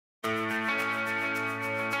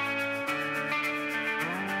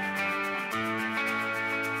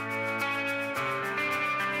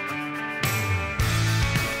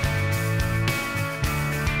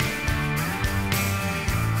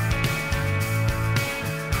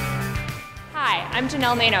I'm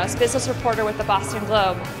Janelle Manos, business reporter with the Boston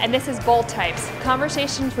Globe, and this is Bold Types,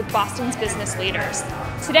 conversations with Boston's business leaders.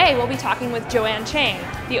 Today we'll be talking with Joanne Chang,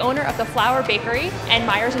 the owner of the Flour Bakery and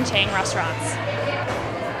Myers Chang restaurants.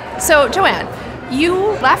 So Joanne, you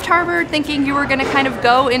left Harvard thinking you were going to kind of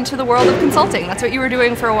go into the world of consulting. That's what you were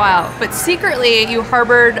doing for a while. But secretly, you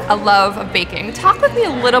harbored a love of baking. Talk with me a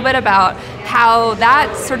little bit about how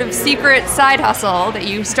that sort of secret side hustle that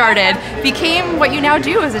you started became what you now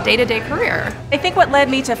do as a day-to-day career. I think what led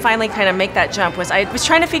me to finally kind of make that jump was I was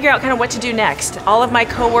trying to figure out kind of what to do next. All of my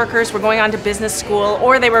coworkers were going on to business school,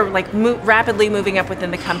 or they were like rapidly moving up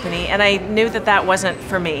within the company, and I knew that that wasn't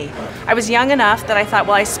for me. I was young enough that I thought,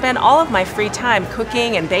 well, I spend all of my free time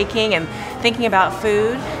cooking and baking and thinking about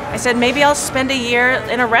food. I said, maybe I'll spend a year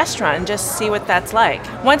in a restaurant and just see what that's like.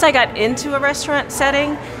 Once I got into a restaurant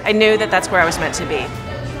setting, I knew that that's where I was meant to be.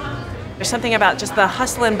 There's something about just the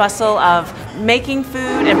hustle and bustle of making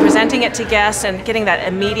food and presenting it to guests and getting that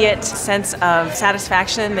immediate sense of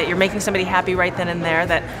satisfaction that you're making somebody happy right then and there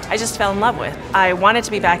that I just fell in love with. I wanted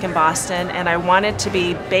to be back in Boston, and I wanted to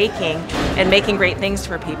be baking and making great things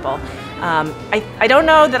for people. I don't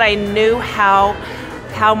know that I knew how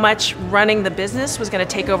much running the business was going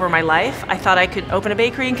to take over my life. I thought I could open a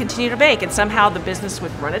bakery and continue to bake, and somehow the business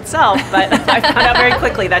would run itself, but I found out very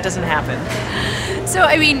quickly that doesn't happen. So,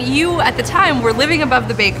 I mean, you at the time were living above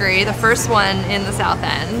the bakery, the first one in the South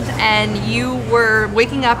End, and you were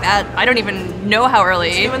waking up at, I don't even know how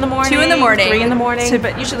early. 2 in the morning. 2 in the morning. 3 in the morning,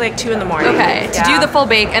 but usually like 2 in the morning. Okay, yeah. To do the full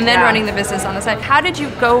bake and then running the business on the side. How did you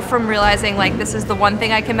go from realizing like this is the one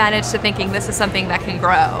thing I can manage to thinking this is something that can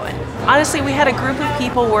grow? Honestly, we had a group of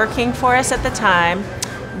people working for us at the time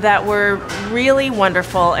that were really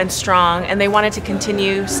wonderful and strong, and they wanted to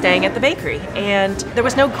continue staying at the bakery. And there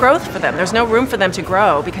was no growth for them. There's no room for them to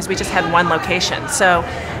grow because we just had one location. So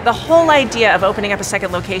the whole idea of opening up a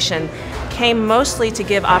second location came mostly to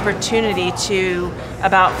give opportunity to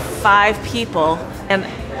about 5 people. And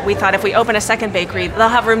we thought if we open a second bakery, they'll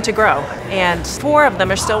have room to grow. And 4 of them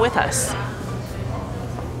are still with us.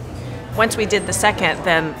 Once we did the second,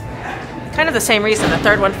 then kind of the same reason, the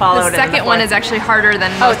third one followed. The second one is actually harder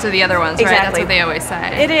than most of the other ones, exactly. Right? That's what they always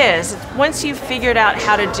say. It is. Once you've figured out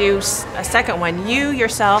how to do a second one, you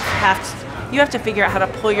yourself have to figure out how to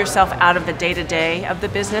pull yourself out of the day-to-day of the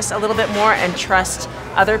business a little bit more and trust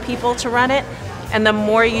other people to run it. And the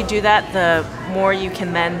more you do that, the more you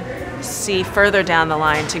can then see further down the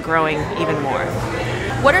line to growing even more.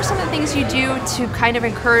 What are some of the things you do to kind of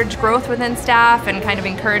encourage growth within staff and kind of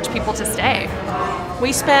encourage people to stay?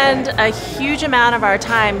 We spend a huge amount of our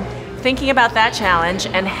time thinking about that challenge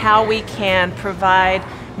and how we can provide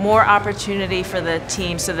more opportunity for the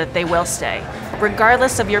team so that they will stay.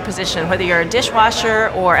 Regardless of your position, whether you're a dishwasher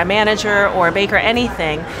or a manager or a baker,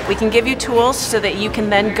 anything, we can give you tools so that you can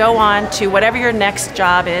then go on to whatever your next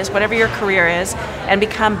job is, whatever your career is, and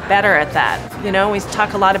become better at that. You know, we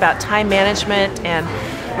talk a lot about time management and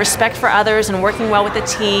respect for others and working well with the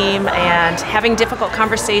team and having difficult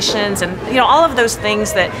conversations and all of those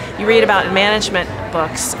things that you read about in management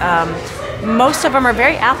books. Most of them are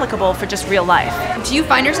very applicable for just real life. Do you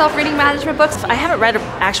find yourself reading management books? I haven't read an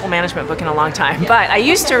actual management book in a long time, but I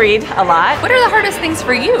used to read a lot. What are the hardest things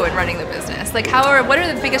for you in running the business? Like what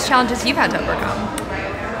are the biggest challenges you've had to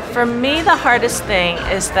overcome? For me, the hardest thing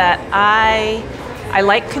is that I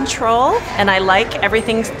like control and I like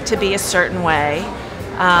everything to be a certain way.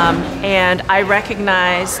 And I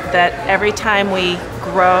recognize that every time we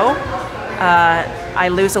grow, I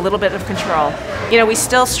lose a little bit of control. We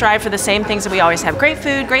still strive for the same things that we always have. Great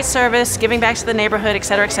food, great service, giving back to the neighborhood, et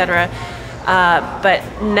cetera, et cetera. But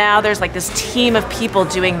now there's like this team of people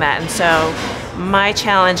doing that. And so my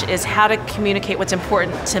challenge is how to communicate what's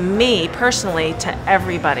important to me personally, to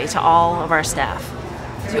everybody, to all of our staff.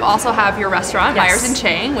 You also have your restaurant, Yes. Myers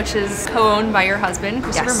Chang, which is co-owned by your husband,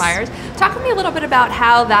 Christopher Yes. Myers. Talk to me a little bit about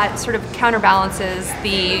how that sort of counterbalances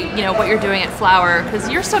the, what you're doing at Flour, because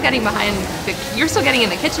you're still getting you're still getting in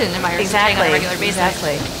the kitchen in Myers Chang on a regular basis.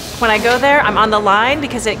 Exactly. When I go there, I'm on the line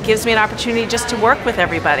because it gives me an opportunity just to work with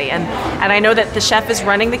everybody. And I know that the chef is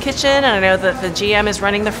running the kitchen, and I know that the GM is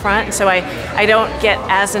running the front, and so I don't get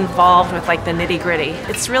as involved with like the nitty-gritty.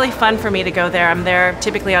 It's really fun for me to go there. I'm there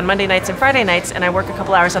typically on Monday nights and Friday nights, and I work a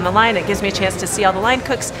couple hours on the line. It gives me a chance to see all the line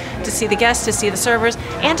cooks, to see the guests, to see the servers,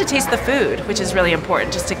 and to taste the food, which is really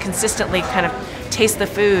important, just to consistently kind of taste the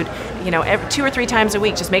food, 2 or 3 times a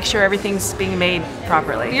week. Just make sure everything's being made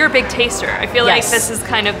properly. You're a big taster. I feel like Yes. this is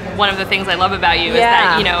kind of one of the things I love about you is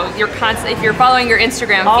Yeah. that you're constant. If you're following your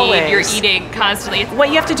Instagram Always. feed, you're eating constantly. What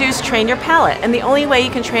you have to do is train your palate, and the only way you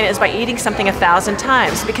can train it is by eating something 1,000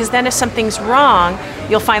 times, because then if something's wrong,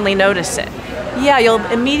 you'll finally notice it. Yeah, you'll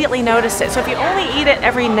immediately notice it. So if you only eat it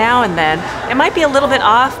every now and then, it might be a little bit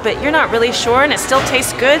off, but you're not really sure and it still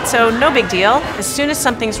tastes good, so no big deal. As soon as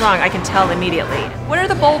something's wrong, I can tell immediately. What are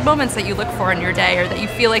the bold moments that you look for in your day or that you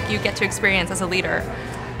feel like you get to experience as a leader?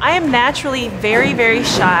 I am naturally very, very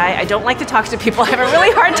shy. I don't like to talk to people. I have a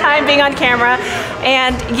really hard time being on camera,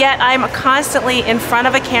 and yet I'm constantly in front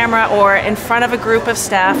of a camera or in front of a group of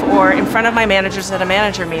staff or in front of my managers at a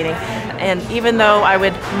manager meeting. And even though I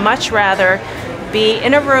would much rather be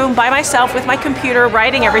in a room by myself with my computer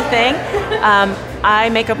writing everything, I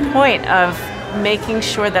make a point of making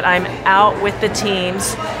sure that I'm out with the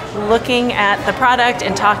teams, looking at the product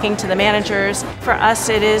and talking to the managers. For us,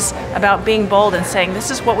 it is about being bold and saying,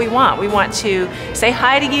 this is what we want. We want to say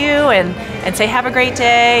hi to you and say have a great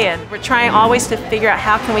day. And we're trying always to figure out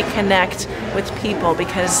how can we connect with people,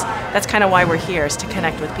 because that's kind of why we're here, is to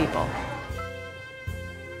connect with people.